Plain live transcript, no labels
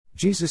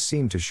Jesus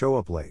seemed to show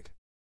up late.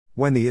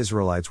 When the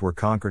Israelites were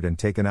conquered and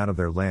taken out of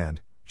their land,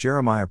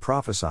 Jeremiah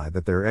prophesied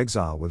that their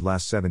exile would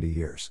last 70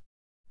 years.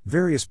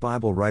 Various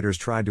Bible writers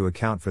tried to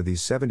account for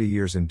these 70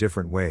 years in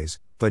different ways,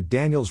 but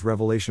Daniel's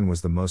revelation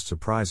was the most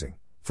surprising,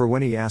 for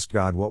when he asked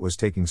God what was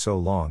taking so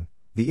long,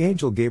 the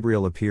angel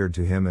Gabriel appeared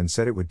to him and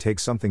said it would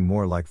take something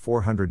more like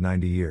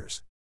 490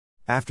 years.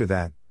 After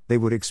that, they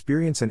would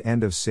experience an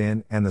end of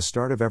sin and the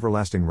start of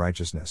everlasting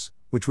righteousness,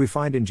 which we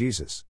find in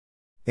Jesus.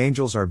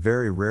 Angels are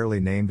very rarely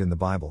named in the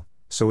Bible,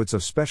 so it's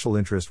of special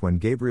interest when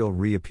Gabriel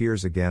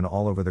reappears again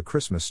all over the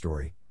Christmas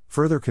story,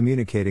 further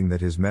communicating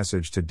that his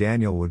message to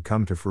Daniel would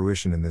come to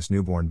fruition in this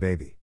newborn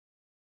baby.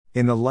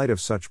 In the light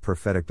of such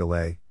prophetic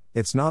delay,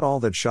 it's not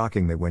all that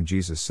shocking that when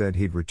Jesus said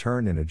he'd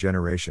return in a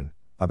generation,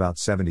 about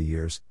 70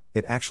 years,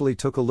 it actually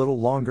took a little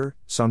longer,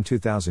 some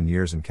 2,000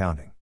 years and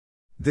counting.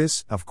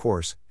 This, of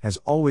course, has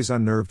always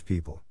unnerved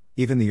people,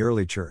 even the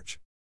early church.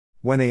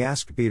 When they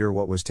asked Peter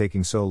what was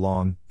taking so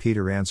long,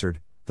 Peter answered,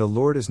 "The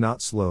Lord is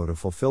not slow to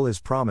fulfill his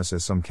promise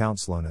as some count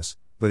slowness,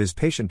 but is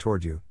patient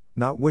toward you,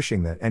 not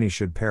wishing that any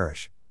should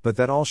perish, but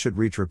that all should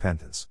reach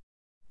repentance."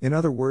 In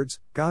other words,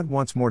 God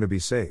wants more to be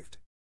saved.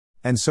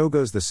 And so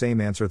goes the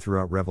same answer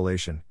throughout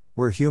Revelation,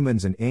 where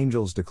humans and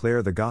angels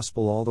declare the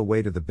gospel all the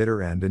way to the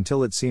bitter end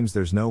until it seems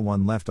there's no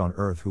one left on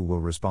earth who will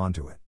respond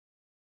to it.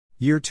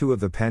 Year 2 of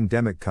the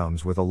pandemic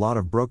comes with a lot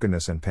of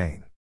brokenness and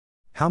pain.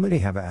 How many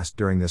have asked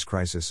during this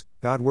crisis,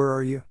 "God, where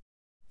are you?"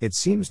 It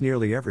seems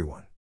nearly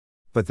everyone.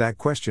 But that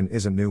question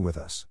isn't new with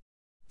us.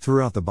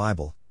 Throughout the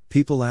Bible,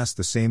 people asked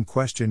the same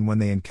question when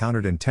they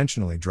encountered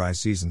intentionally dry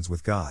seasons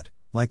with God,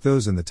 like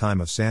those in the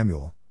time of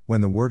Samuel,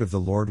 when the word of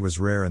the Lord was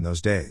rare in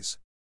those days.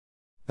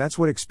 That's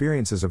what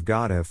experiences of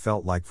God have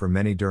felt like for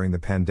many during the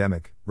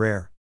pandemic,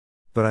 rare.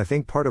 But I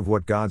think part of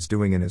what God's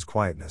doing in His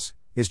quietness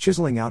is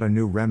chiseling out a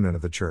new remnant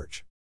of the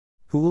church,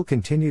 who will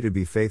continue to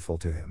be faithful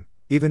to Him,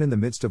 even in the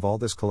midst of all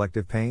this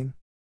collective pain?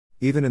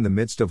 Even in the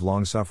midst of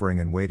long suffering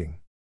and waiting.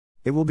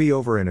 It will be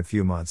over in a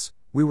few months,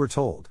 we were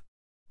told.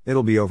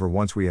 It'll be over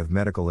once we have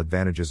medical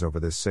advantages over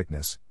this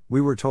sickness,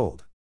 we were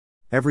told.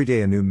 Every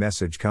day a new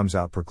message comes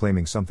out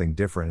proclaiming something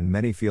different and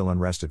many feel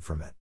unrested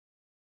from it.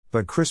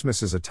 But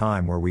Christmas is a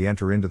time where we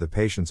enter into the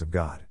patience of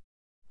God.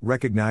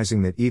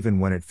 Recognizing that even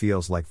when it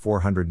feels like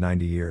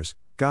 490 years,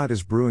 God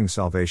is brewing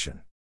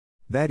salvation.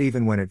 That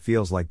even when it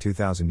feels like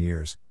 2,000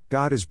 years,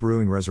 God is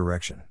brewing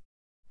resurrection.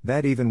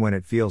 That even when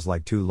it feels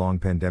like 2 long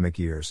pandemic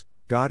years,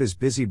 God is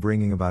busy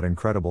bringing about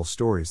incredible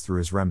stories through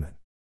His remnant.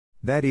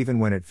 That even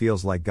when it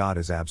feels like God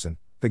is absent,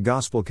 the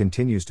gospel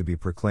continues to be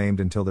proclaimed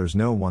until there's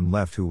no one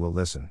left who will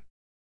listen.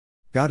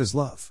 God is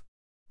love.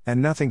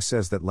 And nothing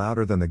says that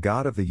louder than the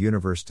God of the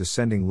universe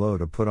descending low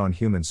to put on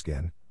human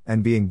skin,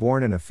 and being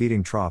born in a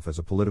feeding trough as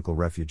a political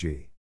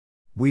refugee.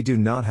 We do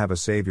not have a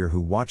Savior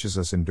who watches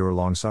us endure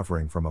long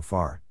suffering from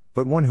afar,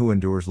 but one who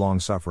endures long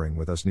suffering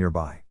with us nearby.